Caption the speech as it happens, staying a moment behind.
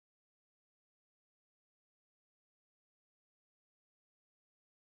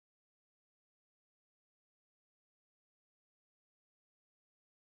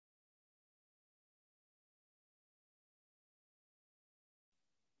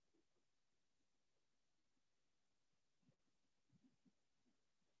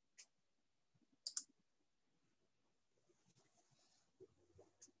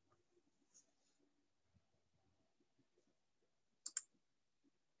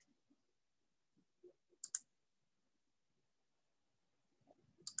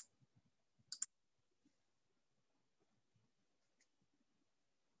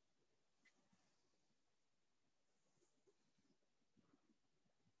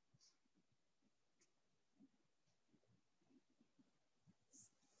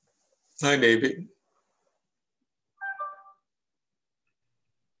Hi, David.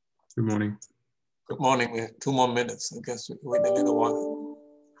 Good morning. Good morning. We have 2 more minutes. I guess we wait a little while.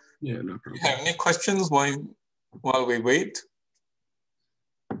 Yeah, no Do problem. you have any questions while we wait?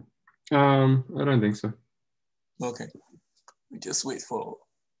 I don't think so. Okay. We just wait for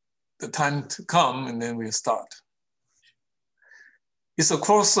the time to come and then we'll start. Is the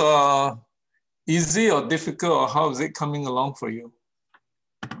course easy or difficult, or how is it coming along for you?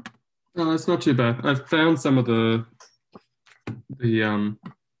 It's not too bad. I've found some of the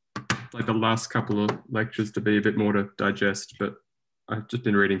like the last couple of lectures to be a bit more to digest, but I've just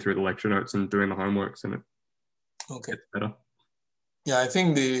been reading through the lecture notes and doing the homeworks, and it gets better. Yeah, I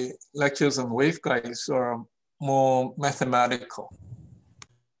think the lectures on waveguides are more mathematical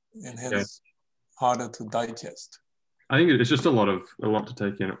and hence harder to digest. I think it's just a lot to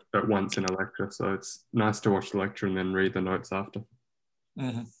take in at once in a lecture, so it's nice to watch the lecture and then read the notes after.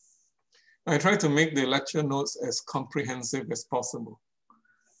 Mm-hmm. I try to make the lecture notes as comprehensive as possible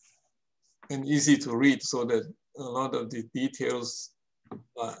and easy to read so that a lot of the details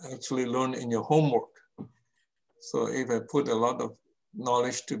are actually learned in your homework. So if I put a lot of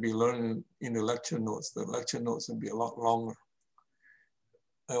knowledge to be learned in the lecture notes will be a lot longer.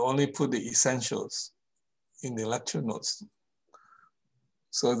 I only put the essentials in the lecture notes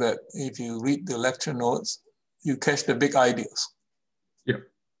so that if you read the lecture notes, you catch the big ideas. Yeah.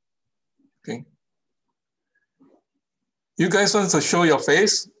 Okay. You guys want to show your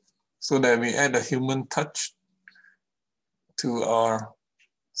face so that we add a human touch to our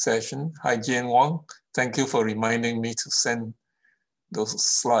session. Hi, Jane Wong. Thank you for reminding me to send those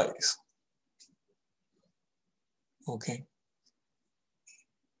slides. Okay.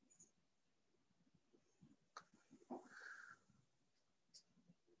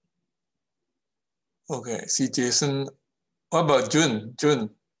 Okay, see Jason. What about Jun? Jun,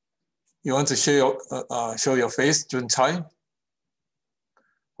 you want to show your face, Jun Chai?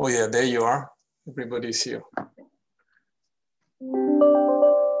 Oh yeah, there you are. Everybody's here.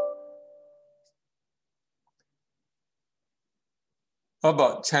 How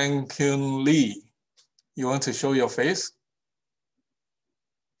about Chang Kyun Lee? You want to show your face?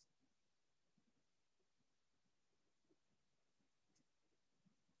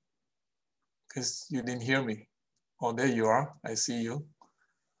 Because you didn't hear me. Oh, there you are. I see you.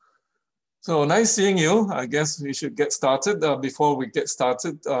 So nice seeing you. I guess we should get started. Before we get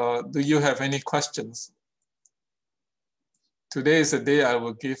started, do you have any questions? Today is the day I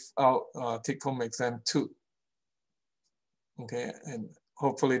will give out take-home exam 2. Okay, and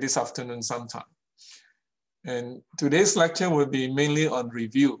hopefully this afternoon sometime. And today's lecture will be mainly on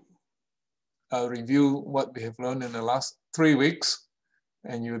review. I'll review what we have learned in the last 3 weeks,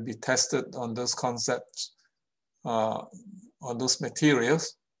 and you'll be tested on those concepts, on those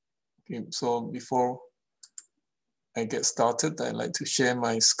materials. Okay, so before I get started, I'd like to share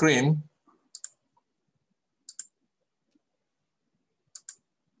my screen.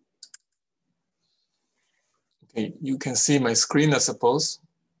 Okay, you can see my screen, I suppose.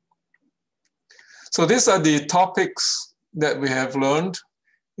 So these are the topics that we have learned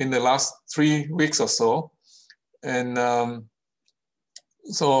in the last 3 weeks or so. And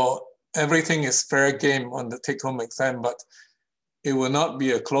so everything is fair game on the take-home exam, but it will not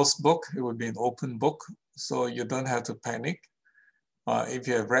be a closed book. It will be an open book. So you don't have to panic. If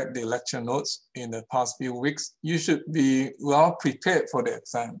you have read the lecture notes in the past few weeks, you should be well prepared for the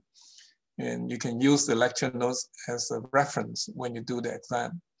exam. And you can use the lecture notes as a reference when you do the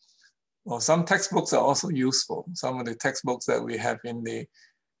exam. Well, some textbooks are also useful. Some of the textbooks that we have in the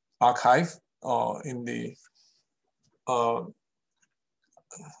archive or in the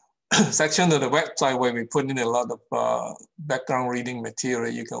section of the website where we put in a lot of background reading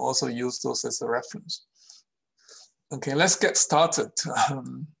material, you can also use those as a reference. Okay, let's get started.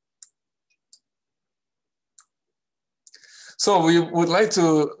 So we would like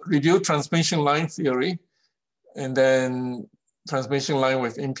to review transmission line theory, and then transmission line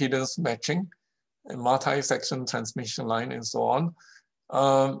with impedance matching, and multi-section transmission line, and so on.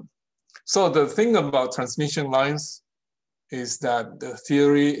 So the thing about transmission lines is that the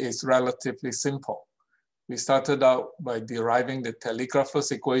theory is relatively simple. We started out by deriving the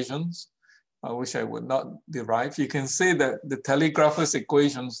telegrapher's equations, which I would not derive. You can say that the telegrapher's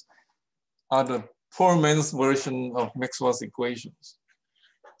equations are the poor man's version of Maxwell's equations.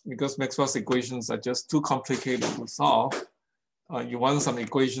 Because Maxwell's equations are just too complicated to solve. You want some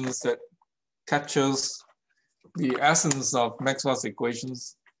equations that captures the essence of Maxwell's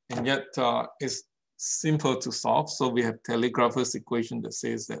equations, and yet is simple to solve. So we have telegrapher's equation that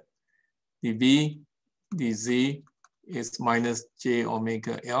says that dV, dz is minus j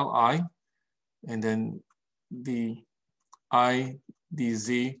omega Li, and then the I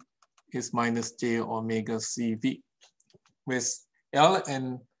dz is minus j omega Cv, with L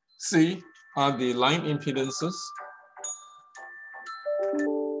and C are the line impedances.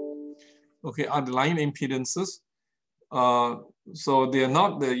 Okay, are the line impedances. So they are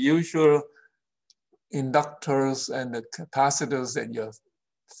not the usual inductors and the capacitors that you're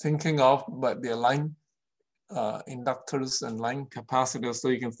thinking of, but they're line inductors and line capacitors. So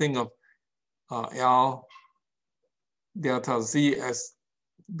you can think of L delta Z as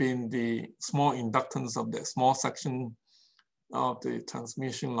being the small inductance of the small section of the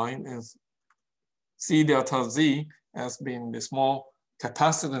transmission line, and C delta Z as being the small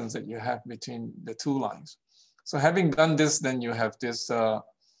capacitance that you have between the two lines. So having done this, then you have this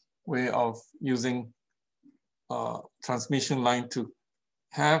way of using transmission line to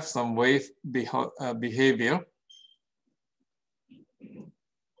have some wave behavior.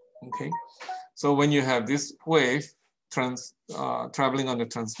 Okay, so when you have this wave traveling on the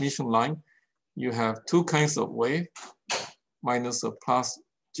transmission line, you have two kinds of wave, minus or plus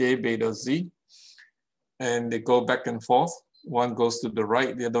j beta z, and they go back and forth. One goes to the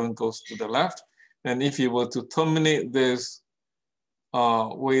right, the other one goes to the left. And if you were to terminate this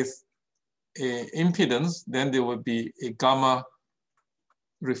with an impedance, then there would be a gamma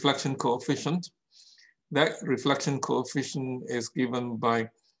reflection coefficient. That reflection coefficient is given by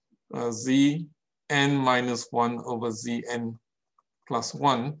Zn minus 1 over Zn plus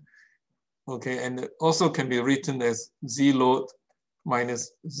 1. Okay, and it also can be written as Z load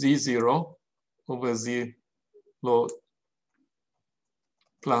minus Z0 over Z load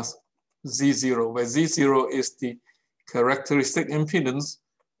plus Z0, where Z0 is the characteristic impedance,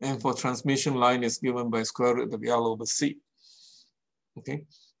 and for transmission line is given by square root of L over C. Okay,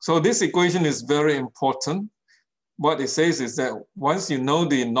 so this equation is very important. What it says is that once you know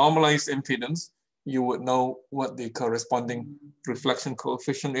the normalized impedance, you would know what the corresponding reflection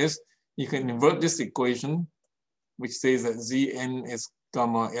coefficient is. You can invert this equation, which says that Zn is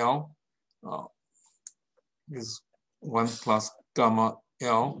gamma L, is 1 plus gamma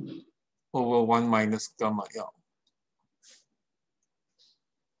L over 1 minus gamma L.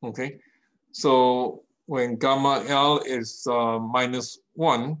 Okay, so when gamma L is minus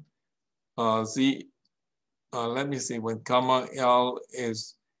 1, let me see, when gamma L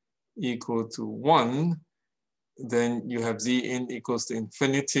is equal to 1, then you have Zn equals to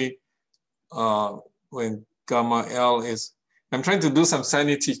infinity. When gamma L is, I'm trying to do some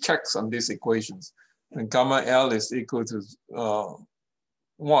sanity checks on these equations. When gamma L is equal to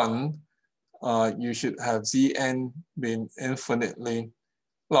 1, you should have Zn being infinitely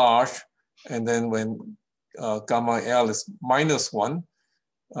large. And then when gamma L is minus 1,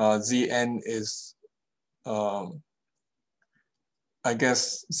 Zn is, I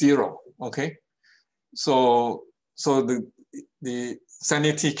guess, 0, okay? So the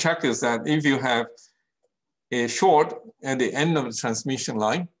sanity check is that if you have a short at the end of the transmission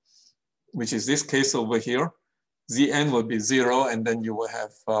line, which is this case over here, Zn will be 0, and then you will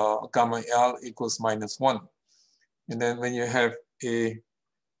have gamma L equals minus 1. And then when you have a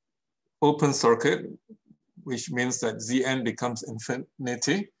open circuit, which means that Zn becomes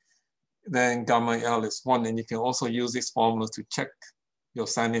infinity, then gamma L is 1. And you can also use this formula to check your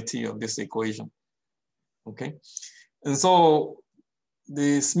sanity of this equation. Okay, and so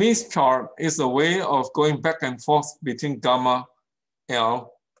the Smith chart is a way of going back and forth between gamma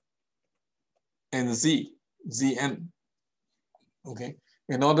L and Zn. Okay,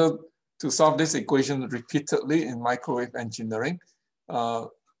 in order to solve this equation repeatedly in microwave engineering,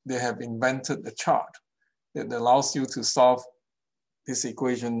 they have invented a chart that allows you to solve this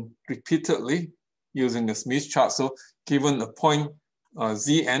equation repeatedly using the Smith chart. So given a point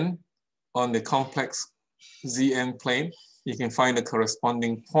Zn on the complex Zn plane, you can find a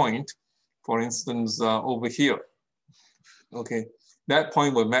corresponding point, for instance, over here. Okay, that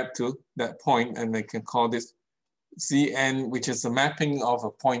point will map to that point, and they can call this Zn, which is a mapping of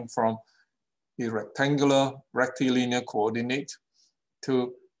a point from the rectangular rectilinear coordinate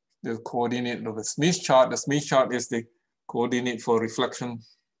to the coordinate of the Smith chart. The Smith chart is the coordinate for reflection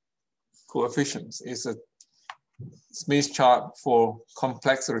coefficients. It's a Smith chart for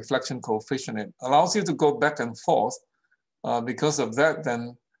complex reflection coefficient. It allows you to go back and forth. Because of that,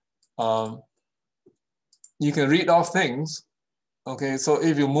 then you can read off things. Okay, so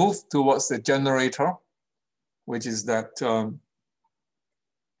if you move towards the generator, which is that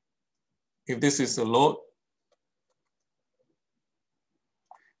if this is the load,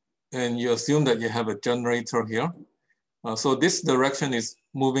 and you assume that you have a generator here. So this direction is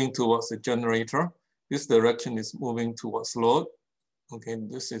moving towards the generator, this direction is moving towards load. Okay,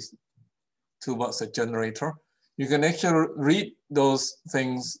 this is towards a generator. You can actually read those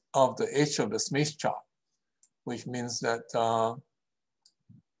things off the edge of the Smith chart, which means that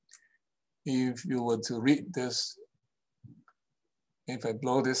if you were to read this, if I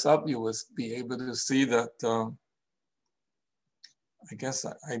blow this up, you will be able to see that, I guess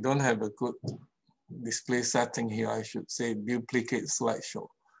I don't have a good display setting here. I should say duplicate slideshow.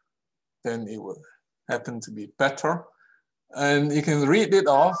 Then it will happen to be better. And you can read it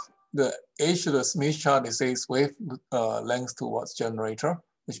off the edge of the Smith chart. It says wave length towards generator,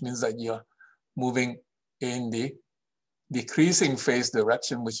 which means that you're moving in the decreasing phase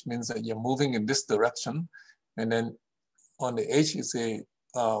direction, which means that you're moving in this direction. And then on the edge, you say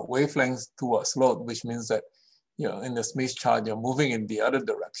wavelength towards load, which means that in the Smith chart, you're moving in the other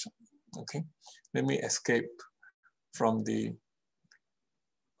direction. Okay, let me escape from the,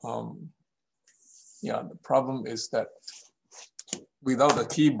 the problem is that without a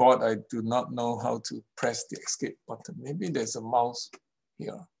keyboard, I do not know how to press the escape button. Maybe there's a mouse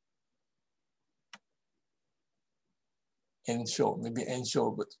here. End show, maybe end show,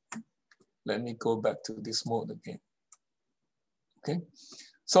 but let me go back to this mode again. Okay,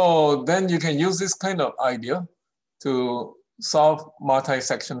 so then you can use this kind of idea to solve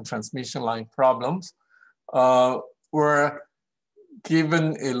multi-section transmission line problems where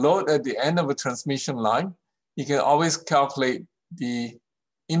given a load at the end of a transmission line, you can always calculate the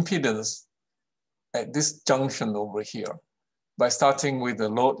impedance at this junction over here by starting with the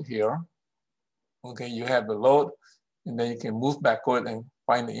load here. Okay, you have a load and then you can move backward and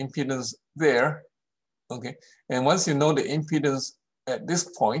find the impedance there. Okay, and once you know the impedance at this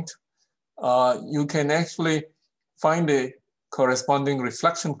point, you can actually find the corresponding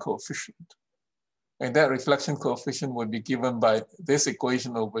reflection coefficient. And that reflection coefficient would be given by this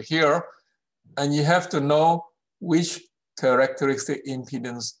equation over here. And you have to know which characteristic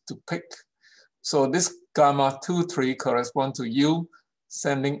impedance to pick. So this gamma 2,3 corresponds to you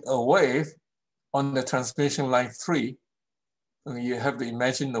sending a wave on the transmission line 3. And you have to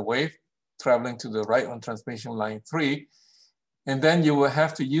imagine the wave traveling to the right on transmission line 3. And then you will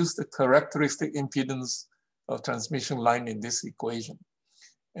have to use the characteristic impedance of transmission line in this equation.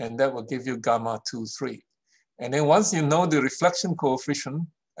 And that will give you gamma 2,3. And then once you know the reflection coefficient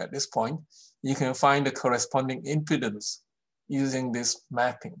at this point, you can find the corresponding impedance using this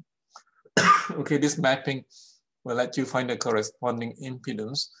mapping. Okay, this mapping will let you find the corresponding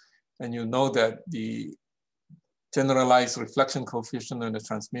impedance. And you know that the generalized reflection coefficient on the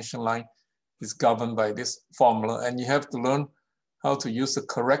transmission line is governed by this formula. And you have to learn how to use the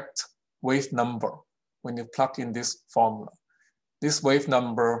correct wave number when you plug in this formula. This wave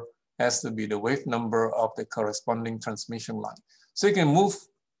number has to be the wave number of the corresponding transmission line. So you can move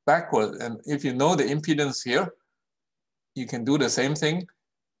backward, and if you know the impedance here, you can do the same thing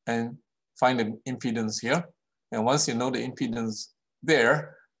and find the impedance here. And once you know the impedance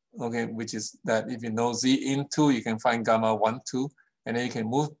there, okay, which is that if you know Z in 2, you can find gamma 1, 2, and then you can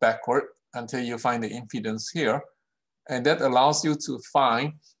move backward until you find the impedance here. And that allows you to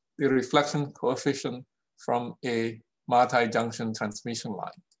find the reflection coefficient from a multi-junction transmission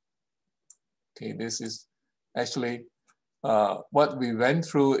line. Okay, this is actually what we went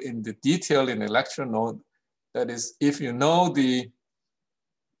through in the detail in the lecture note. That is, if you know the,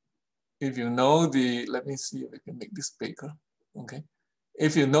 let me see if I can make this bigger, okay.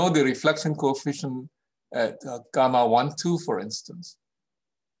 If you know the reflection coefficient at gamma 1, 2, for instance,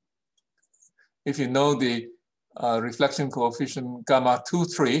 if you know the reflection coefficient gamma 2,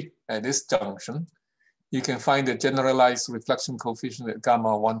 3 at this junction, you can find the generalized reflection coefficient at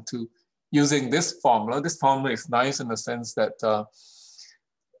gamma 1, 2 using this formula. This formula is nice in the sense that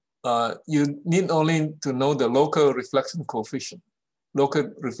you need only to know the local reflection coefficient.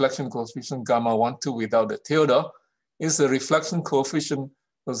 Local reflection coefficient gamma 1, 2 without the tilde is the reflection coefficient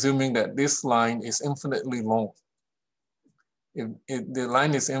assuming that this line is infinitely long. If the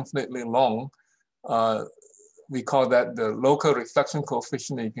line is infinitely long, we call that the local reflection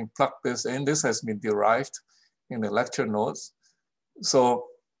coefficient. You can plug this in. This has been derived in the lecture notes. So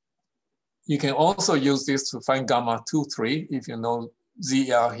you can also use this to find gamma 2, 3. If you know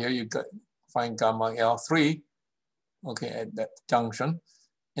ZL here, you can find gamma L3, okay, at that junction.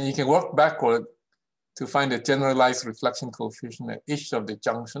 And you can work backward to find the generalized reflection coefficient at each of the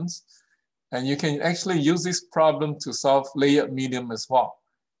junctions. And you can actually use this problem to solve layered medium as well,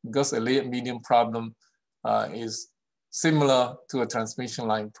 because a layered medium problem is similar to a transmission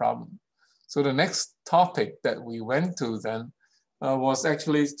line problem. So the next topic that we went to then was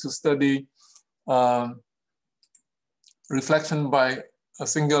actually to study reflection by a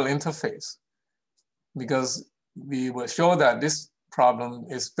single interface. because we will show that this problem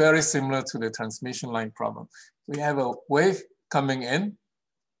is very similar to the transmission line problem. We have a wave coming in,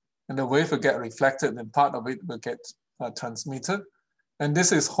 and the wave will get reflected, and part of it will get transmitted. And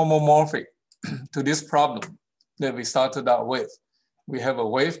this is homomorphic to this problem that we started out with. We have a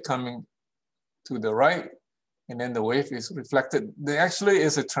wave coming to the right, and then the wave is reflected. There actually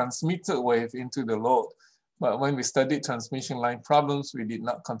is a transmitted wave into the load. But when we studied transmission line problems, we did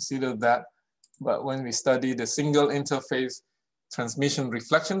not consider that. But when we study the single interface transmission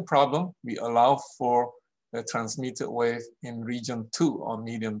reflection problem, we allow for the transmitted wave in region 2 or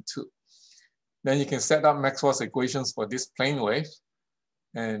medium 2. Then you can set up Maxwell's equations for this plane wave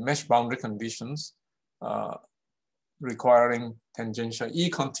and mesh boundary conditions requiring tangential E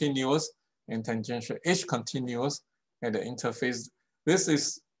continuous and tangential H continuous at the interface. This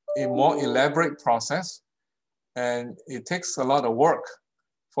is a more elaborate process, and it takes a lot of work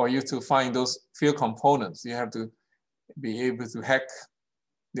for you to find those field components. You have to be able to hack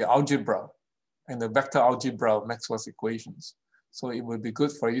the algebra and the vector algebra of Maxwell's equations. So it would be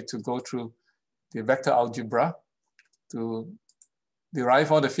good for you to go through the vector algebra to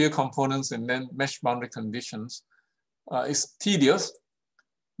derive all the field components and then mesh boundary conditions. It's tedious,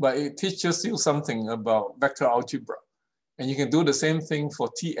 but it teaches you something about vector algebra. And you can do the same thing for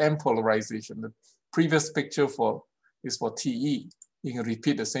TM polarization. The previous picture is for TE. You can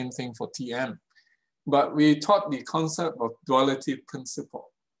repeat the same thing for TM. But we taught the concept of duality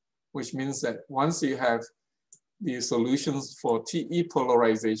principle, which means that once you have the solutions for TE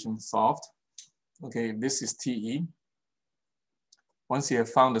polarization solved, okay, this is TE. Once you have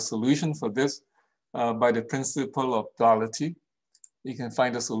found a solution for this by the principle of duality, you can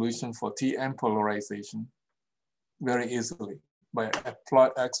find a solution for TM polarization very easily by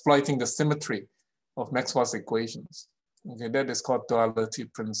exploiting the symmetry of Maxwell's equations. Okay, that is called duality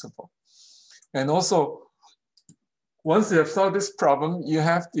principle. And also, once you have solved this problem, you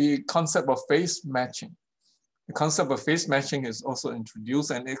have the concept of phase matching. The concept of phase matching is also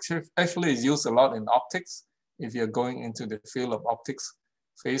introduced, and it actually is used a lot in optics. If you're going into the field of optics,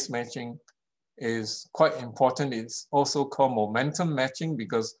 phase matching is quite important. It's also called momentum matching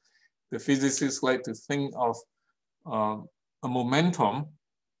because the physicists like to think of a momentum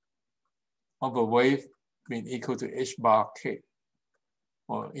of a wave being equal to h bar k,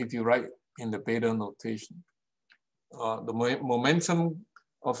 or if you write in the beta notation. The momentum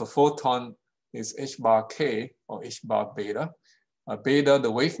of a photon is h bar k or h bar beta. Beta, the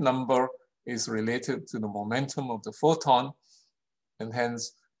wave number, is related to the momentum of the photon, and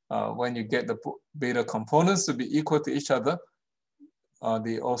hence when you get the beta components to be equal to each other,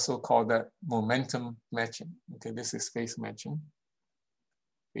 they also call that momentum matching. Okay, this is phase matching.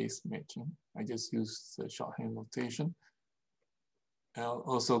 Phase matching. I just use the shorthand notation. I'll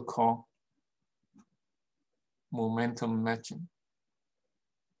also call momentum matching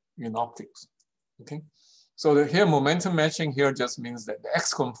in optics. Okay, so here momentum matching here just means that the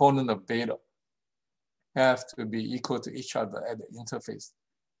x component of beta have to be equal to each other at the interface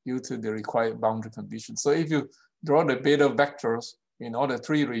due to the required boundary conditions. So if you draw the beta vectors in all the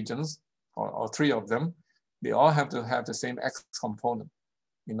three regions, or three of them, they all have to have the same x component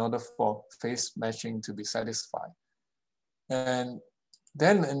in order for phase matching to be satisfied. And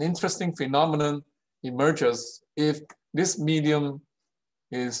then an interesting phenomenon emerges if this medium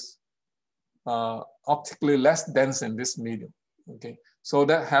is optically less dense than this medium. Okay, so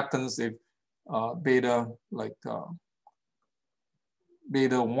that happens if beta, like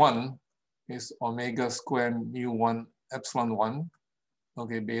beta 1 is omega squared mu 1 epsilon 1.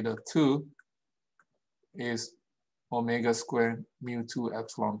 Okay, beta 2 is omega squared mu 2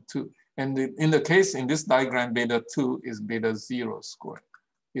 epsilon 2. And in the case in this diagram, beta 2 is beta 0 squared.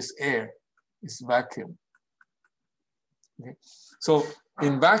 It's air, it's vacuum. Okay. So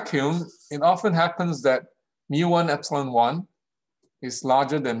in vacuum, it often happens that mu 1 epsilon 1 is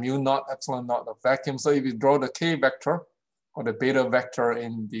larger than mu 0 epsilon 0 of vacuum. So if you draw the k vector or the beta vector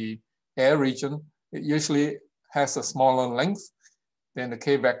in the air region, it usually has a smaller length than the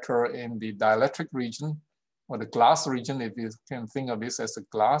k vector in the dielectric region or the glass region, if you can think of this as a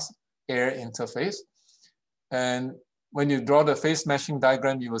glass air interface. And when you draw the phase matching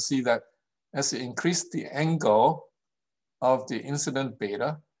diagram, you will see that as you increase the angle of the incident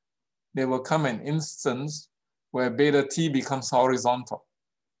beta, there will come an instance where beta t becomes horizontal.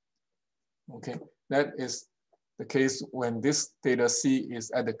 Okay, that is the case when this theta c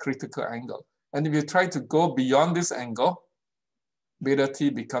is at the critical angle. And if you try to go beyond this angle, beta t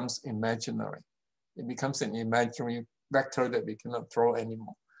becomes imaginary. It becomes an imaginary vector that we cannot draw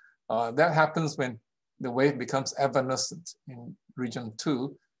anymore. That happens when the wave becomes evanescent in region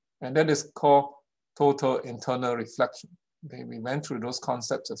 2, and that is called total internal reflection. Okay, we went through those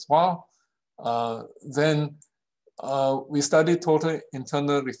concepts as well. Then we studied total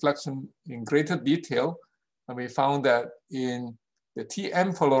internal reflection in greater detail, and we found that in the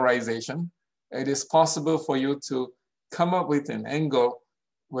TM polarization, it is possible for you to come up with an angle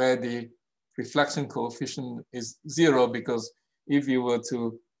where the reflection coefficient is 0, because if you were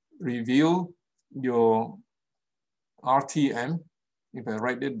to review your RTM, if I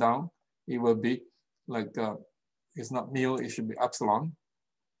write it down, it will be like, it's not mu, it should be epsilon,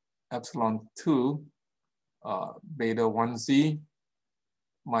 epsilon 2 beta 1z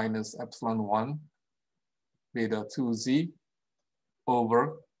minus epsilon 1 beta 2z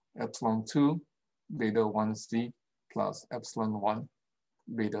over epsilon 2 beta 1z plus epsilon 1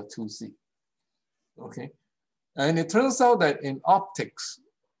 beta 2z. Okay, and it turns out that in optics,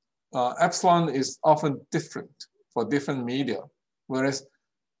 epsilon is often different for different media, whereas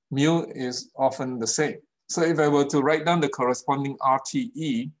mu is often the same. So if I were to write down the corresponding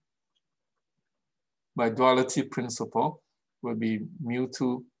RTE by duality principle, would be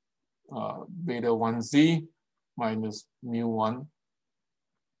mu2 beta 1z minus mu1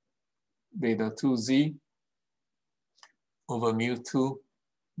 beta 2z over mu2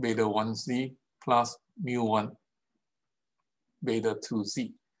 beta 1z plus mu1 beta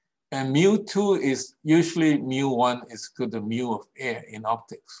 2z. And mu2 is usually mu1 is equal to mu of air in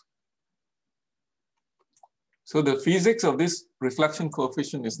optics. So the physics of this reflection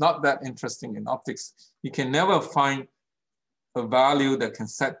coefficient is not that interesting in optics. You can never find a value that can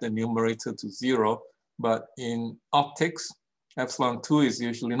set the numerator to 0, but in optics, epsilon 2 is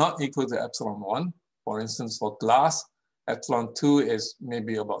usually not equal to epsilon 1. For instance, for glass, epsilon 2 is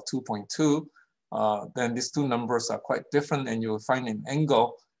maybe about 2.2. Then these two numbers are quite different, and you will find an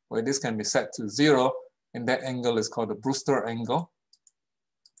angle where this can be set to 0, and that angle is called the Brewster angle.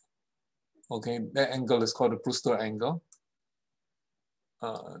 Okay, that angle is called the Brewster angle.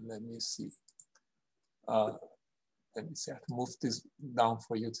 Let me see. I have to move this down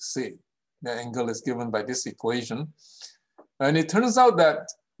for you to see. The angle is given by this equation. And it turns out that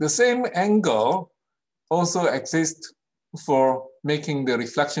the same angle also exists for making the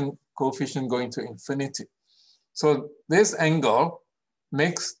reflection coefficient going to infinity. So this angle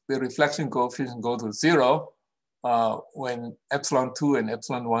makes the reflection coefficient go to 0 when epsilon 2 and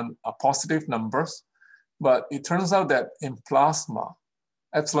epsilon 1 are positive numbers. But it turns out that in plasma,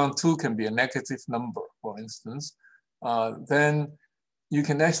 epsilon 2 can be a negative number, for instance. Then you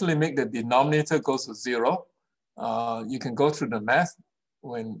can actually make the denominator go to 0. You can go through the math.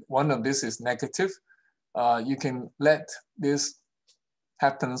 When one of this is negative, you can let this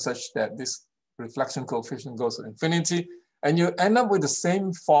happen such that this reflection coefficient goes to infinity, and you end up with the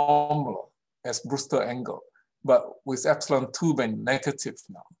same formula as Brewster angle, but with epsilon 2 being negative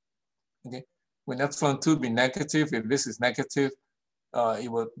now. Okay, when epsilon 2 be negative, if this is negative,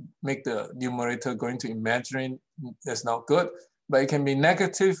 it will make the numerator going to imaginary. That's not good, but it can be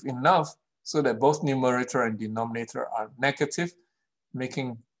negative enough so that both numerator and denominator are negative,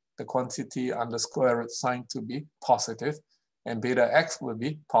 making the quantity under square root sign to be positive, and beta x will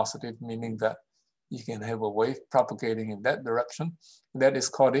be positive, meaning that you can have a wave propagating in that direction. That is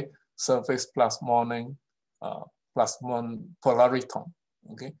called a surface plasmonic polariton.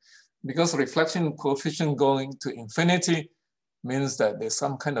 Okay, because reflection coefficient going to infinity means that there's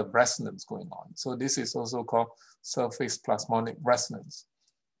some kind of resonance going on. So this is also called surface plasmonic resonance.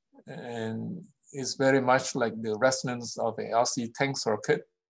 And it's very much like the resonance of a LC tank circuit.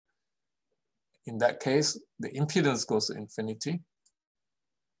 In that case, the impedance goes to infinity.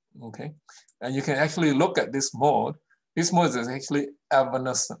 Okay, and you can actually look at this mode. This mode is actually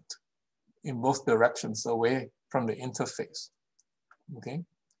evanescent in both directions away from the interface. Okay.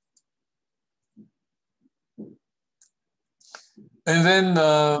 And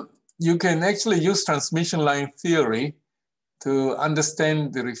then you can actually use transmission line theory to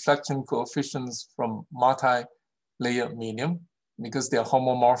understand the reflection coefficients from multi-layered medium because they are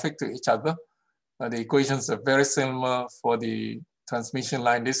homomorphic to each other. The equations are very similar for the transmission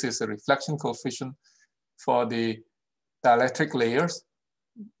line. This is a reflection coefficient for the dielectric layers.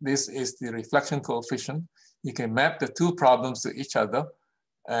 This is the reflection coefficient. You can map the two problems to each other.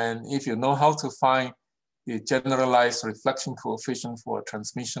 And if you know how to find the generalized reflection coefficient for a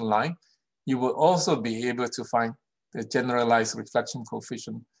transmission line, you will also be able to find the generalized reflection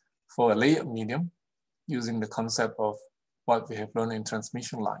coefficient for a layered medium using the concept of what we have learned in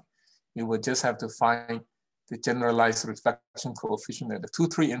transmission line. You will just have to find the generalized reflection coefficient at the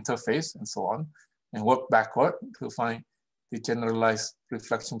 2-3 interface and so on, and work backward to find the generalized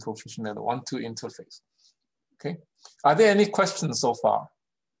reflection coefficient at the 1-2 interface. Okay, are there any questions so far?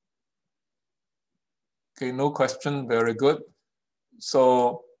 Okay, no question, very good.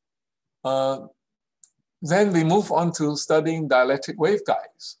 So then we move on to studying dielectric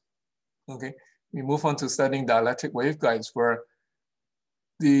waveguides. Okay, we move on to studying dielectric waveguides where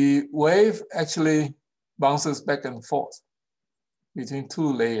the wave actually bounces back and forth between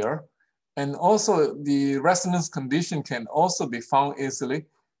two layers. And also the resonance condition can also be found easily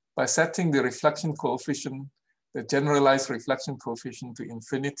by setting the reflection coefficient, the generalized reflection coefficient to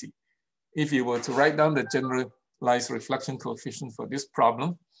infinity. If you were to write down the generalized reflection coefficient for this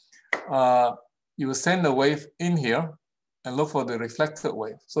problem, you will send a wave in here and look for the reflected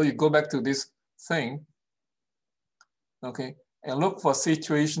wave. So you go back to this thing, okay, and look for a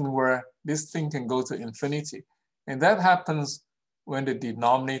situation where this thing can go to infinity. And that happens when the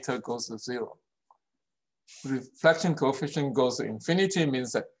denominator goes to 0. Reflection coefficient goes to infinity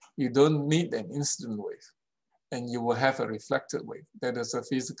means that you don't need an incident wave and you will have a reflected wave. That is a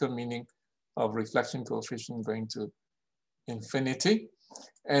physical meaning of reflection coefficient going to infinity.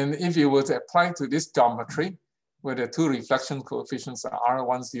 And if you were to apply to this geometry, where the two reflection coefficients are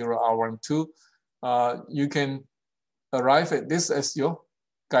R10, R12, you can arrive at this as your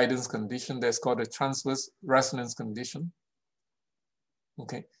guidance condition. That's called a transverse resonance condition.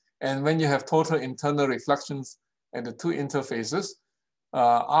 Okay, and when you have total internal reflections at the two interfaces,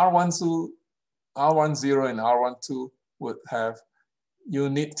 R10 and R12 would have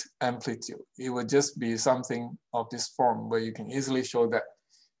unit amplitude. It would just be something of this form where you can easily show that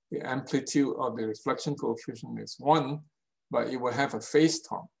the amplitude of the reflection coefficient is 1, but it will have a phase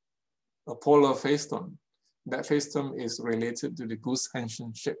term, a polar phase term. That phase term is related to the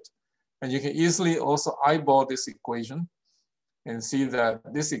Gush-Hanschen shift. And you can easily also eyeball this equation and see that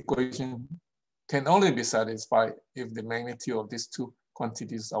this equation can only be satisfied if the magnitude of these two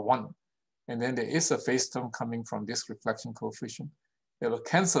quantities are 1. And then there is a phase term coming from this reflection coefficient that will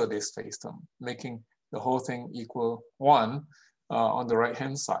cancel this phase term, making the whole thing equal 1 on the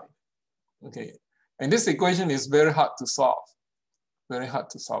right-hand side. Okay, and this equation is very hard to solve. Very hard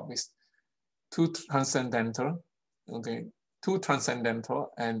to solve. It's too transcendental. Okay, too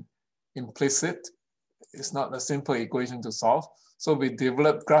transcendental and implicit. It's not a simple equation to solve. So we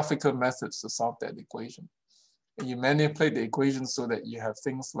developed graphical methods to solve that equation. And you manipulate the equation so that you have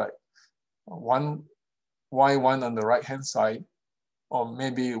things like y1 on the right-hand side, or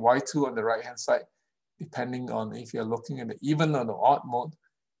maybe y2 on the right-hand side, depending on if you're looking at the even or the odd mode.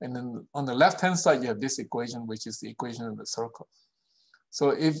 And then on the left-hand side, you have this equation, which is the equation of the circle. So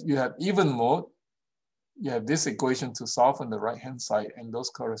if you have even mode, you have this equation to solve on the right-hand side, and those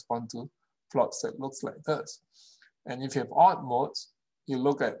correspond to plots that looks like this. And if you have odd modes, you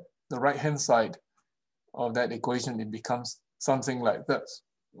look at the right-hand side of that equation, it becomes something like this,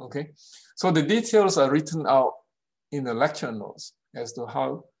 okay? So the details are written out in the lecture notes as to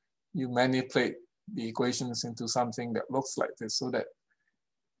how you manipulate the equations into something that looks like this so that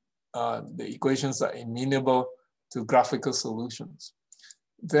the equations are amenable to graphical solutions.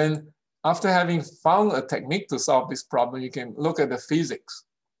 Then after having found a technique to solve this problem, you can look at the physics.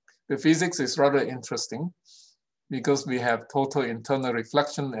 The physics is rather interesting because we have total internal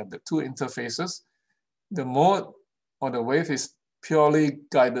reflection at the two interfaces. The mode or the wave is purely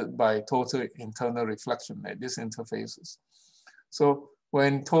guided by total internal reflection at these interfaces. So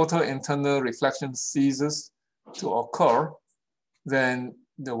when total internal reflection ceases to occur, then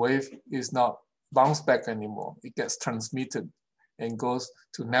the wave is not bounced back anymore. It gets transmitted and goes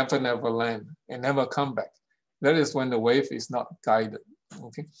to never, never land and never come back. That is when the wave is not guided.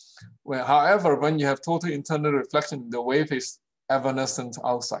 Okay. Well, however, when you have total internal reflection, the wave is evanescent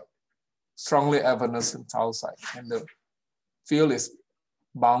outside, strongly evanescent outside, and the field is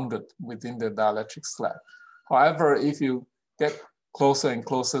bounded within the dielectric slab. However, if you get closer and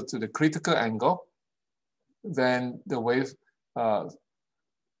closer to the critical angle, then the wave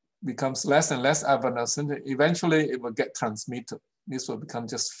becomes less and less evanescent. Eventually, it will get transmitted. This will become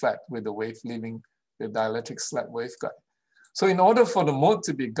just flat with the wave leaving the dielectric slab waveguide. So in order for the mode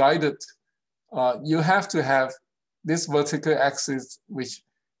to be guided, you have to have this vertical axis, which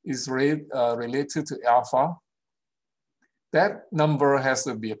is related to alpha. That number has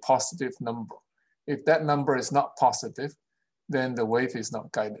to be a positive number. If that number is not positive, then the wave is not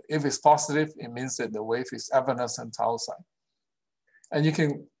guided. If it's positive, it means that the wave is evanescent outside. And you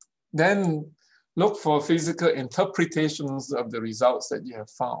can then look for physical interpretations of the results that you have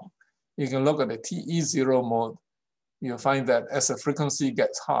found. You can look at the TE0 mode. You'll find that as the frequency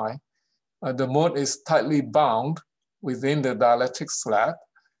gets high, the mode is tightly bound within the dielectric slab,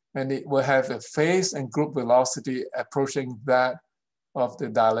 and it will have a phase and group velocity approaching that of the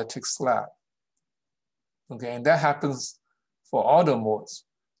dielectric slab. Okay, and that happens for all the modes.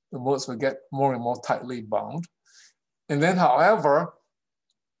 the modes will get more and more tightly bound. And then, however,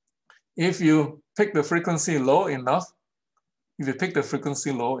 if you pick the frequency low enough,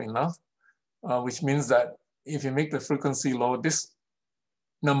 which means that if you make the frequency low, this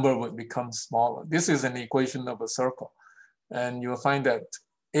number would become smaller. This is an equation of a circle. And you'll find that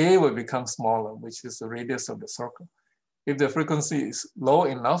A will become smaller, which is the radius of the circle. If the frequency is low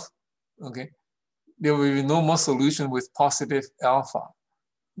enough, okay, there will be no more solution with positive alpha.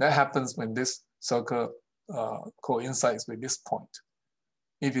 That happens when this circle coincides with this point.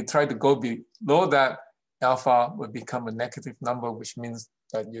 If you try to go below that, alpha will become a negative number, which means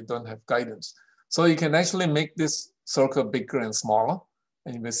that you don't have guidance. So you can actually make this circle bigger and smaller,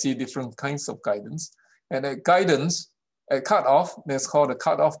 and you will see different kinds of guidance. And at guidance, at cutoff, that's called a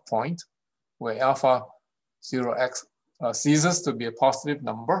cutoff point, where alpha 0x ceases to be a positive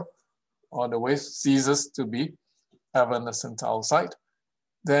number, or the wave ceases to be evanescent outside.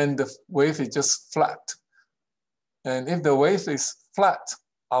 Then the wave is just flat. And if the wave is flat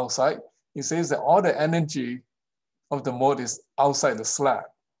outside, it says that all the energy of the mode is outside the slab,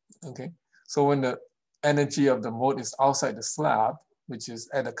 okay? So when the energy of the mode is outside the slab, which is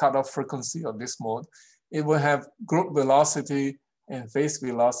at the cutoff frequency of this mode, it will have group velocity and phase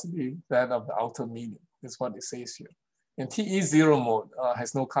velocity, that of the outer medium. That's what it says here. And TE0 mode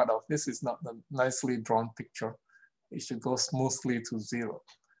has no cutoff. This is not a nicely drawn picture. It should go smoothly to 0.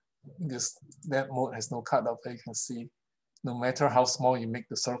 Because that mode has no cutoff. You can see, no matter how small you make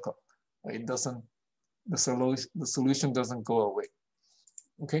the circle, it doesn't, the solution doesn't go away.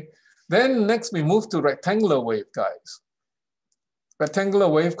 Okay. Then next we move to rectangular waveguides. Rectangular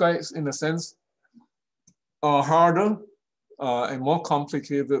waveguides, in a sense, are harder and more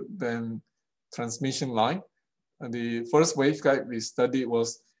complicated than transmission line. And the first waveguide we studied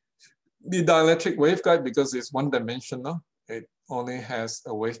was the dielectric waveguide because it's one-dimensional. It only has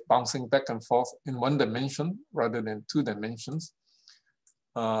a wave bouncing back and forth in one dimension rather than 2 dimensions.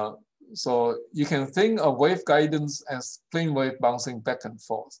 So you can think of wave guidance as plane wave bouncing back and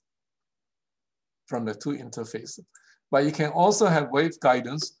forth from the 2 interfaces. But you can also have wave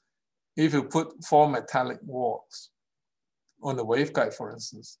guidance if you put 4 metallic walls on the waveguide, for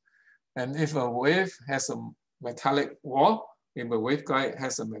instance. And if a wave has a metallic wall, if a waveguide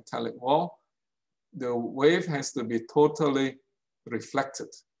has a metallic wall, the wave has to be totally reflected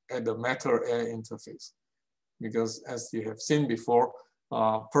at the matter-air interface. Because as you have seen before,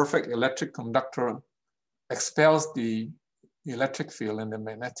 perfect electric conductor expels the electric field and the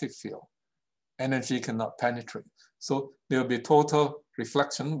magnetic field. Energy cannot penetrate. So there will be total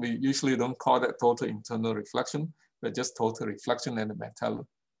reflection. We usually don't call that total internal reflection, but just total reflection in the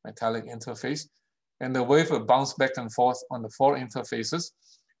metallic interface. And the wave will bounce back and forth on the 4 interfaces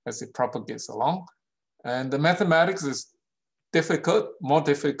as it propagates along. And the mathematics is difficult, more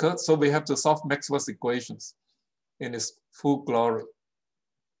difficult. So we have to solve Maxwell's equations in its full glory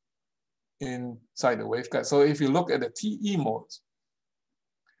inside the waveguide. So if you look at the TE modes,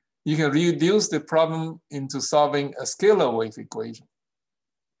 you can reduce the problem into solving a scalar wave equation.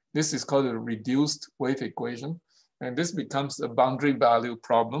 This is called a reduced wave equation. And this becomes a boundary value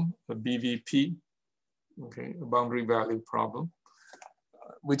problem, a BVP, okay, a boundary value problem,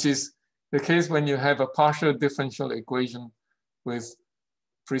 which is the case when you have a partial differential equation with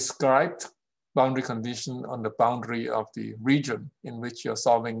prescribed boundary condition on the boundary of the region in which you're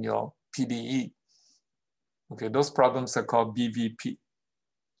solving your PDE. Okay, those problems are called BVP.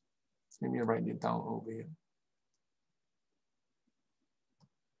 Let me write it down over here.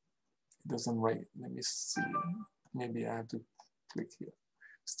 It doesn't write, let me see. Maybe I have to click here.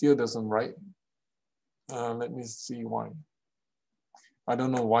 Still doesn't write. Let me see why. I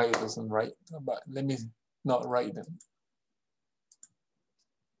don't know why it doesn't write, but let me not write them.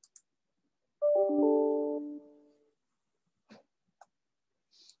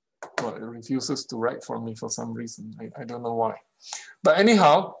 Well, it refuses to write for me for some reason. I don't know why. But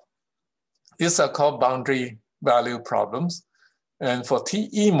anyhow, these are called boundary value problems. And for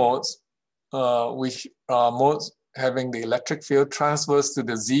TE modes, which are modes having the electric field transverse to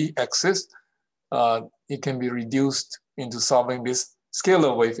the z-axis, it can be reduced into solving this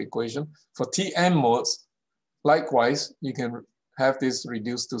scalar wave equation. For TM modes, likewise, you can have this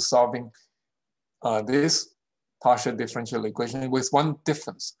reduced to solving this partial differential equation with one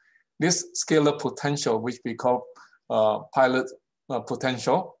difference. This scalar potential, which we call pilot scalar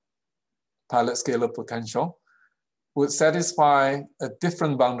potential, would satisfy a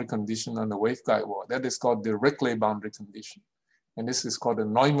different boundary condition on the waveguide wall. That is called the Dirichlet boundary condition. And this is called the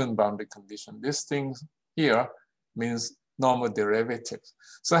Neumann boundary condition. This thing here means normal derivatives.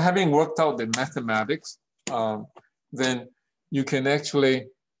 So having worked out the mathematics, then you can actually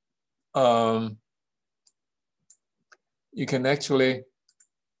you can actually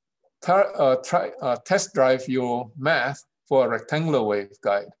test drive your math for a rectangular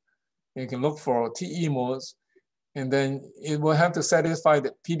waveguide. You can look for TE modes, and then it will have to satisfy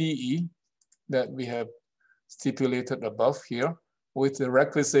the PDE that we have stipulated above here with the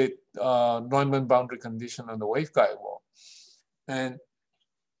requisite Neumann boundary condition on the waveguide wall. And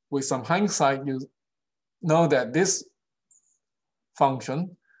with some hindsight, you know that this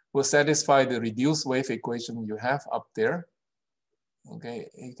function will satisfy the reduced wave equation you have up there. Okay,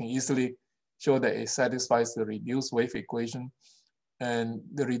 you can easily show that it satisfies the reduced wave equation. And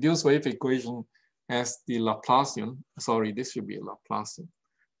the reduced wave equation has the Laplacian. Sorry, this should be a Laplacian.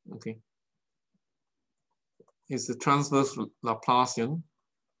 Okay. It's the transverse Laplacian.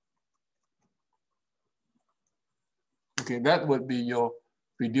 Okay, that would be your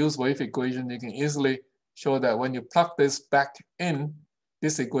reduced wave equation. You can easily show that when you plug this back in,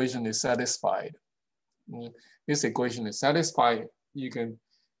 this equation is satisfied. This equation is satisfied. You can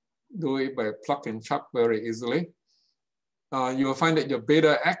do it by plug and chug very easily. You will find that your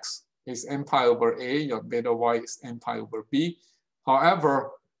beta x is n pi over a, your beta y is n pi over b.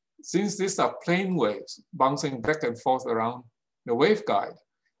 However, since these are plane waves bouncing back and forth around the waveguide,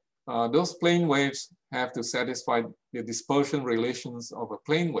 those plane waves have to satisfy the dispersion relations of a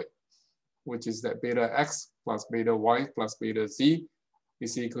plane wave, which is that beta x plus beta y plus beta z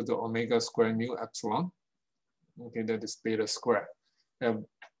is equal to omega squared mu epsilon. Okay, that is beta squared.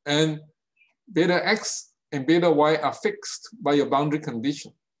 And beta x and beta y are fixed by your boundary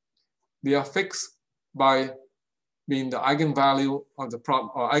condition. They are fixed by being the eigenvalue of the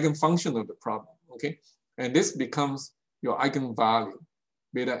problem or eigenfunction of the problem. Okay, and this becomes your eigenvalue.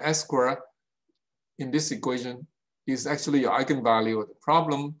 Beta s squared in this equation is actually your eigenvalue of the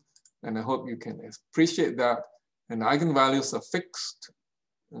problem, and I hope you can appreciate that. And the eigenvalues are fixed.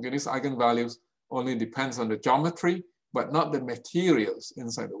 Okay, these eigenvalues only depends on the geometry, but not the materials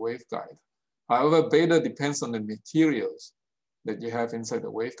inside the waveguide. However, beta depends on the materials that you have inside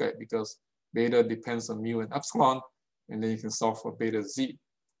the waveguide, because beta depends on mu and epsilon, and then you can solve for beta z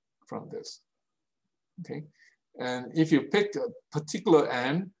from this. Okay, and if you pick a particular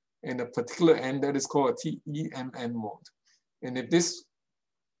n, and a particular n that is called a TEMN mode, and if this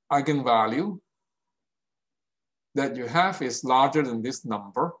eigenvalue that you have is larger than this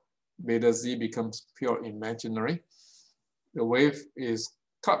number, beta z becomes pure imaginary. The wave is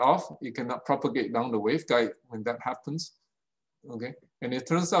cut off. You cannot propagate down the waveguide when that happens. Okay, and it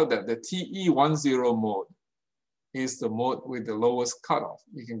turns out that the TE10 mode is the mode with the lowest cutoff.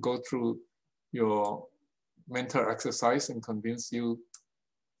 You can go through your mental exercise and convince you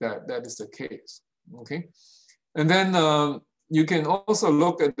that that is the case. Okay, and then you can also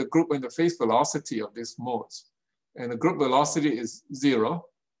look at the group and the phase velocity of these modes. And the group velocity is 0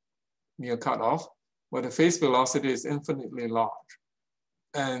 near cutoff, but the phase velocity is infinitely large.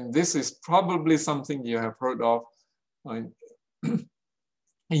 And this is probably something you have heard of in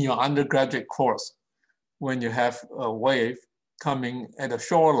your undergraduate course when you have a wave coming at a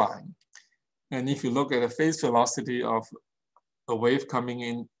shoreline. And if you look at the phase velocity of a wave coming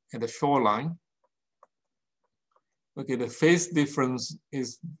in at the shoreline, okay, the phase difference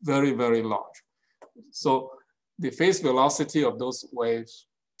is very, very large. So the phase velocity of those waves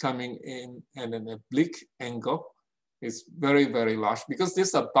coming in at an oblique angle is very, very large, because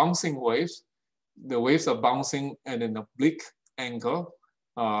these are bouncing waves. The waves are bouncing at an oblique angle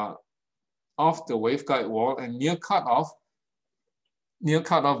off the waveguide wall, and near cutoff,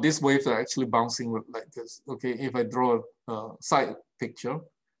 these waves are actually bouncing like this. Okay, if I draw a side picture,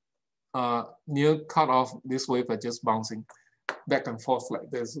 near cutoff, these waves are just bouncing back and forth like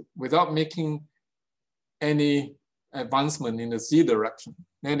this without making any advancement in the z direction.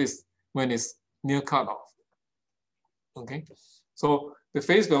 That is when it's near cutoff. Okay, so the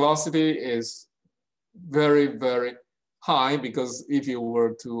phase velocity is very, very high, because if you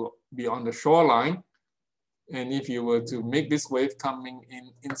were to be on the shoreline, and if you were to make this wave coming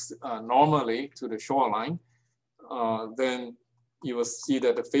in normally to the shoreline, then you will see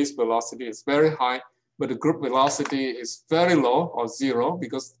that the phase velocity is very high, but the group velocity is very low or 0,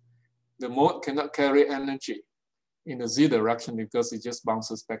 because the mode cannot carry energy in the z direction, because it just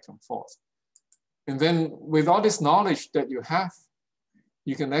bounces back and forth. And then with all this knowledge that you have,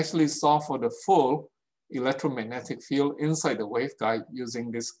 you can actually solve for the full electromagnetic field inside the waveguide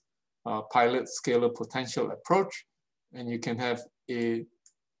using this pilot scalar potential approach. And you can have a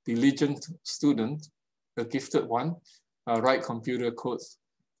diligent student, a gifted one, write computer codes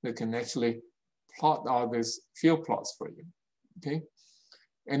that can actually plot all these field plots for you. Okay,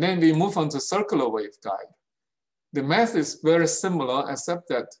 and then we move on to circular waveguide. The math is very similar, except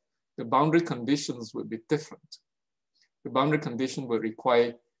that the boundary conditions would be different. The boundary condition would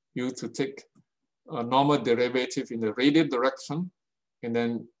require you to take a normal derivative in the radial direction, and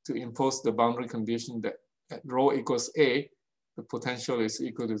then to impose the boundary condition that at rho equals A, the potential is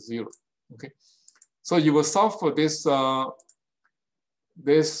equal to 0. Okay, so you will solve for this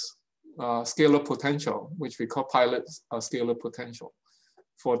scalar potential, which we call pilot scalar potential.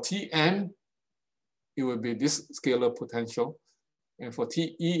 For Tm, it will be this scalar potential, and for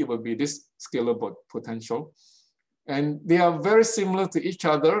Te, it will be this scalar potential. And they are very similar to each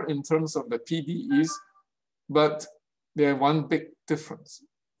other in terms of the PDEs, but they have one big difference,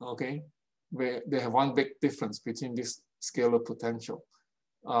 okay? They have one big difference between this scalar potential.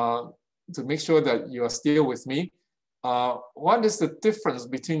 To make sure that you are still with me, what is the difference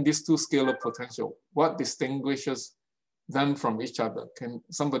between these two scalar potential? What distinguishes them from each other? Can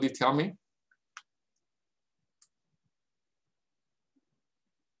somebody tell me?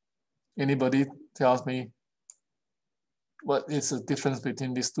 Anybody tells me what is the difference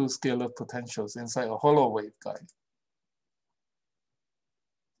between these two scalar potentials inside a hollow waveguide?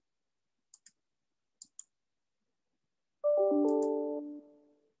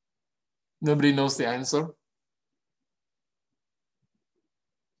 Nobody knows the answer?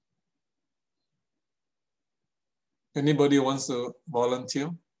 Anybody wants to volunteer?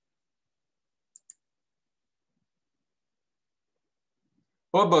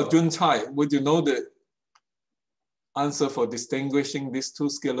 What about Jun Chai? Would you know the answer for distinguishing these two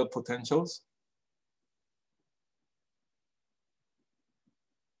scalar potentials?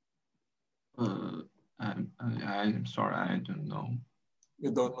 I'm sorry, I don't know.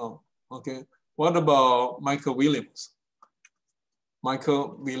 You don't know. Okay. What about Michael Williams?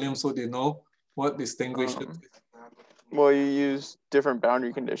 Michael Williams, would you know what distinguishes? Well, you use different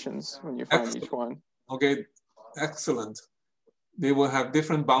boundary conditions when you find each one. Okay, excellent. They will have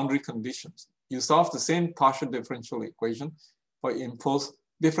different boundary conditions. You solve the same partial differential equation, but impose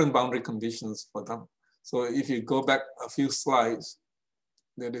different boundary conditions for them. So if you go back a few slides,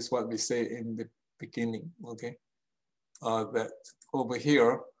 that is what we say in the beginning, okay? That over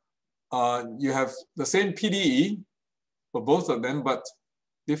here, you have the same PDE for both of them, but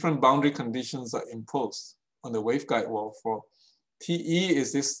different boundary conditions are imposed on the waveguide wall. For TE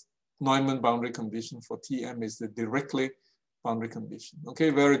is this Neumann boundary condition, for TM is the Dirichlet boundary condition.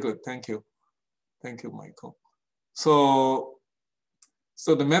 Okay, very good, thank you. Thank you, Michael. So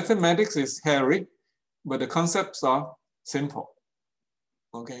the mathematics is hairy, but the concepts are simple.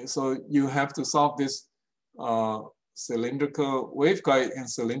 Okay, so you have to solve this cylindrical waveguide in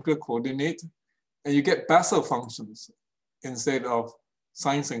cylindrical coordinate, and you get Bessel functions instead of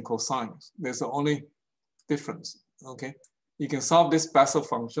sines and cosines. There's the only difference, okay? You can solve these Bessel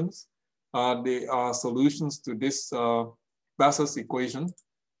functions. They are solutions to this Bessel's equation.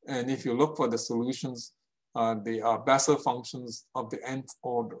 And if you look for the solutions, they are Bessel functions of the nth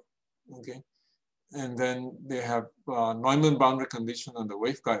order, okay? And then they have Neumann boundary condition on the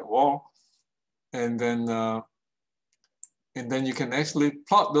waveguide wall. And then you can actually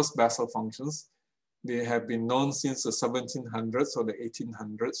plot those Bessel functions. They have been known since the 1700s or the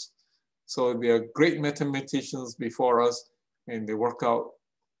 1800s. So they are great mathematicians before us, and they work out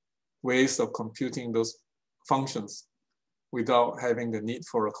ways of computing those functions without having the need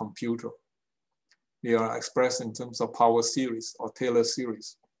for a computer. They are expressed in terms of power series or Taylor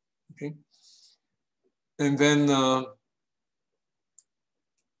series, okay? And then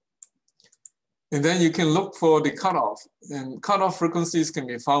you can look for the cutoff, and cutoff frequencies can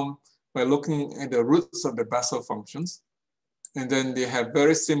be found by looking at the roots of the Bessel functions. And then they have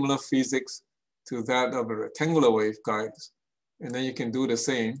very similar physics to that of a rectangular waveguides. And then you can do the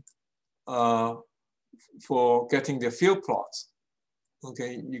same for getting the field plots.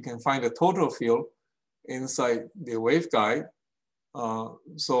 Okay, you can find the total field inside the waveguide.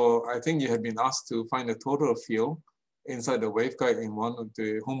 So I think you have been asked to find the total field inside the waveguide in one of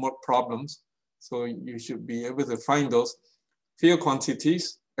the homework problems. So you should be able to find those field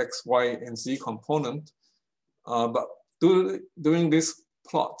quantities, X, Y, and Z component. But doing this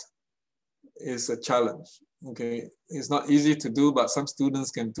plot is a challenge, okay? It's not easy to do, but some students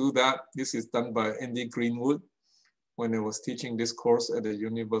can do that. This is done by Andy Greenwood when he was teaching this course at the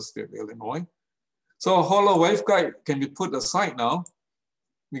University of Illinois. So hollow waveguide can be put aside now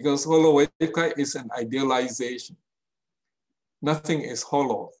because hollow waveguide is an idealization. Nothing is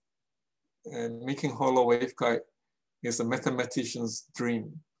hollow, and making hollow waveguide is a mathematician's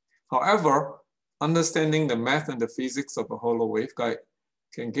dream. However, understanding the math and the physics of a hollow waveguide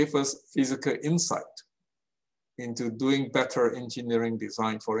can give us physical insight into doing better engineering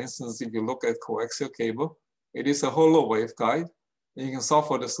design. For instance, if you look at coaxial cable, it is a hollow waveguide, And you can solve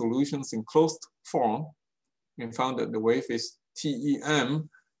for the solutions in closed form and found that the wave is TEM.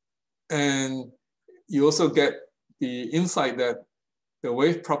 And you also get the insight that the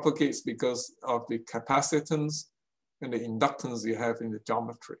wave propagates because of the capacitance and the inductance you have in the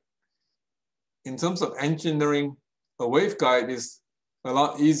geometry. In terms of engineering, a waveguide is a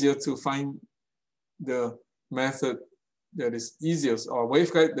lot easier to find the method that is easiest, or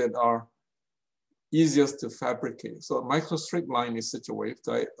waveguide that are easiest to fabricate. So a microstrip line is such a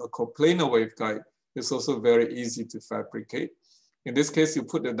waveguide. A coplanar waveguide is also very easy to fabricate. In this case, you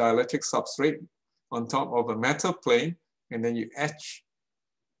put the dielectric substrate on top of a metal plane, and then you etch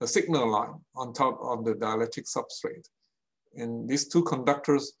a signal line on top of the dielectric substrate. And these two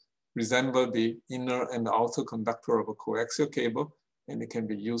conductors resemble the inner and the outer conductor of a coaxial cable, and it can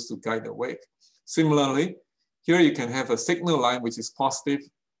be used to guide the wave. Similarly, here you can have a signal line which is positive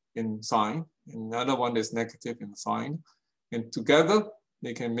in sign, and another one is negative in sign. And together,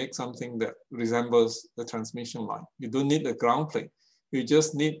 they can make something that resembles the transmission line. You don't need a ground plane. You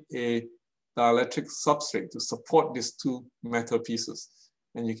just need a dielectric substrate to support these two metal pieces.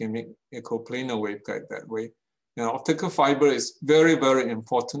 And you can make a coplanar waveguide that way. And optical fiber is very, very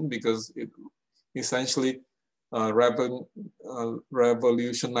important because it essentially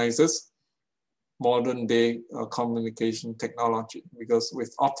revolutionizes modern day communication technology. Because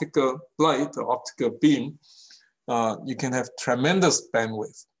with optical light or optical beam, you can have tremendous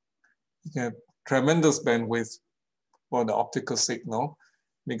bandwidth. You can have tremendous bandwidth for the optical signal,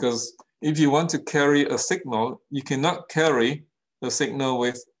 because if you want to carry a signal, you cannot carry the signal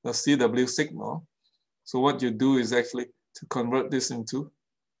with a CW signal. So what you do is actually to convert this into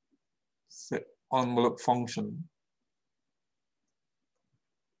envelope function.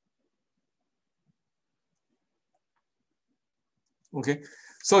 Okay,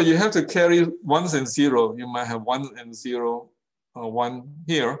 so you have to carry ones and zero. You might have 1 and 0, 1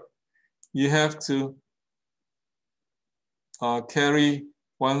 here. You have to carry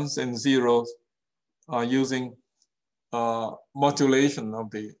ones and zeros using modulation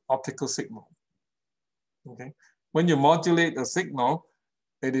of the optical signal. Okay, when you modulate a signal,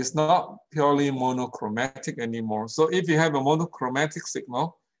 it is not purely monochromatic anymore. So if you have a monochromatic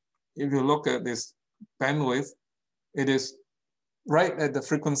signal, if you look at this bandwidth, it is right at the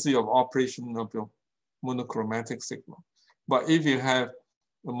frequency of operation of your monochromatic signal. But if you have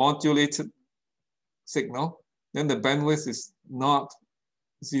a modulated signal, then the bandwidth is not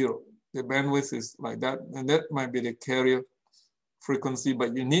 0. The bandwidth is like that, and that might be the carrier frequency,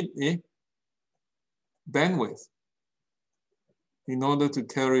 but you need a bandwidth in order to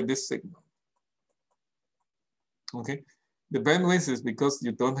carry this signal. Okay, the bandwidth is because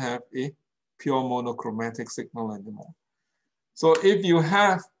you don't have a pure monochromatic signal anymore. So if you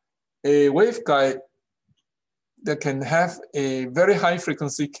have a waveguide that can have a very high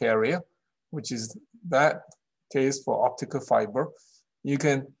frequency carrier, which is that case for optical fiber, you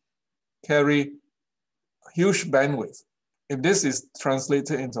can carry huge bandwidth. If this is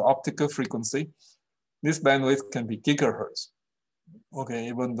translated into optical frequency, this bandwidth can be gigahertz. Okay,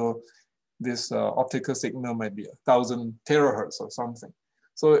 even though this optical signal might be 1,000 terahertz or something.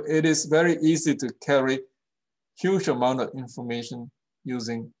 So it is very easy to carry huge amount of information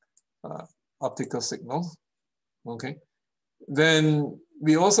using optical signals. Okay, then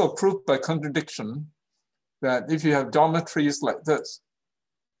we also proved by contradiction that if you have geometries like this,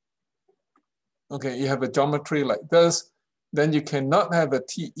 okay, you have a geometry like this, then you cannot have a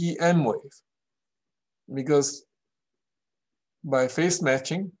TEM wave, because by phase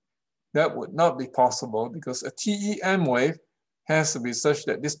matching, that would not be possible, because a TEM wave has to be such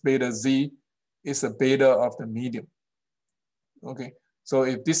that this beta Z is a beta of the medium. Okay, so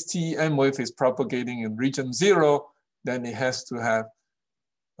if this TEM wave is propagating in region 0, then it has to have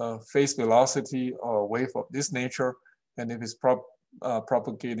a phase velocity or a wave of this nature. And if it's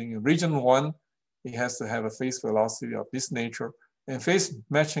propagating in region 1, it has to have a phase velocity of this nature. And phase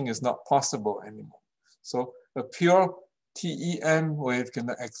matching is not possible anymore. So a pure TEM wave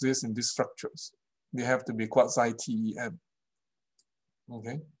cannot exist in these structures. They have to be quasi-TEM.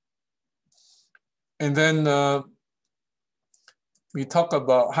 Okay. And then we talk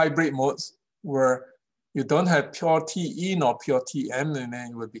about hybrid modes where you don't have pure TE nor pure TM, and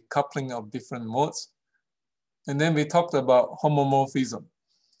then it would be coupling of different modes. And then we talked about homomorphism.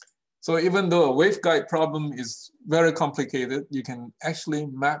 So even though a waveguide problem is very complicated, you can actually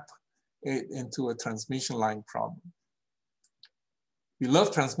map it into a transmission line problem. We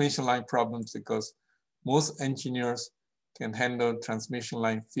love transmission line problems because most engineers can handle transmission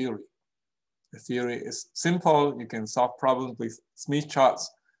line theory. The theory is simple. You can solve problems with Smith charts.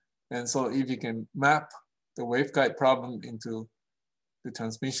 And so if you can map the waveguide problem into the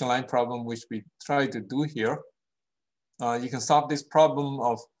transmission line problem, which we try to do here. You can solve this problem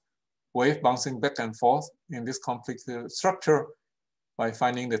of wave bouncing back and forth in this complicated structure by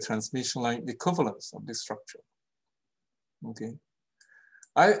finding the transmission line equivalence of this structure. Okay.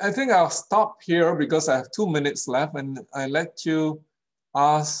 I think I'll stop here because I have 2 minutes left, and I let you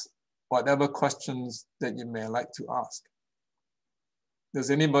ask whatever questions that you may like to ask. Does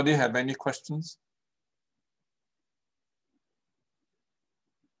anybody have any questions?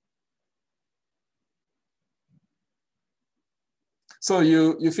 So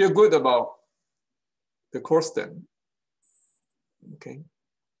you feel good about the course then? Okay.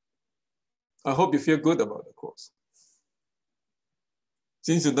 I hope you feel good about the course,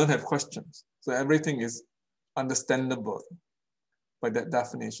 since you don't have questions. So everything is understandable by that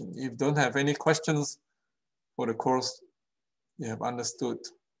definition. If you don't have any questions for the course, you have understood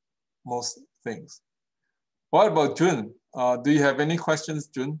most things. What about Jun? Do you have any questions,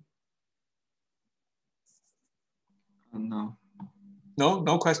 Jun? No. No,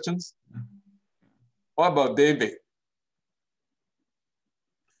 no questions? What about David?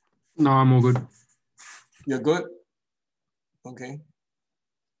 No, I'm all good. You're good? Okay.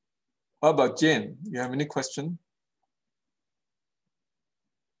 What about Jane? You have any question?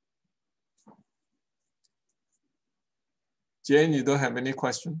 Jane, you don't have any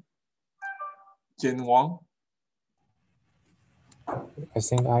question? Jane Wong? I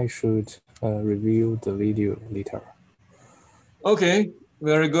think I should review the video later. Okay,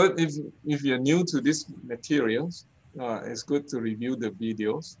 very good. If you're new to these materials, it's good to review the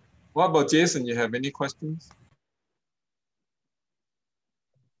videos. What about Jason? You have any questions?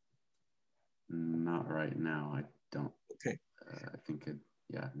 Not right now. I don't. Okay. I think it.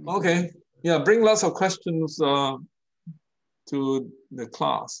 Yeah. Okay. Yeah. Bring lots of questions to the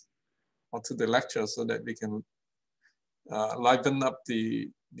class or to the lecture so that we can liven up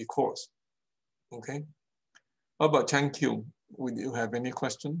the course. Okay. How about Chang Kyung? Would you have any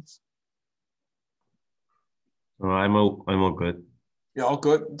questions? I'm all good. You're all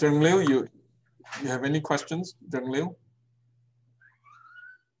good. Jung Liu, you have any questions? Jung Liu?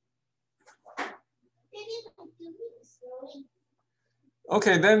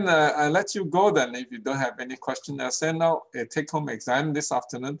 Okay, then I'll let you go then if you don't have any question. I'll send out a take-home exam this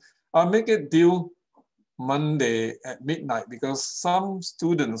afternoon. I'll make it due Monday at midnight because some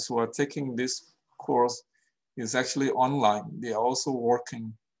students who are taking this course is actually online. They are also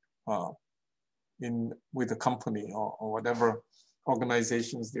working with the company or whatever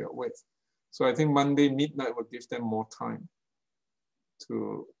organizations they are with. So I think Monday midnight will give them more time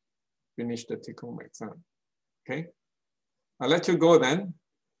to finish the take-home exam. Okay, I'll let you go then.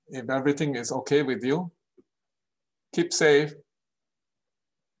 If everything is okay with you, keep safe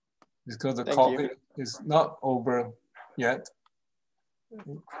because the COVID is not over yet.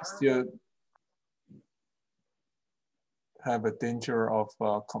 Still have a danger of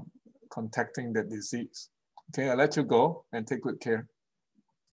contacting the disease. Okay, I'll let you go and take good care.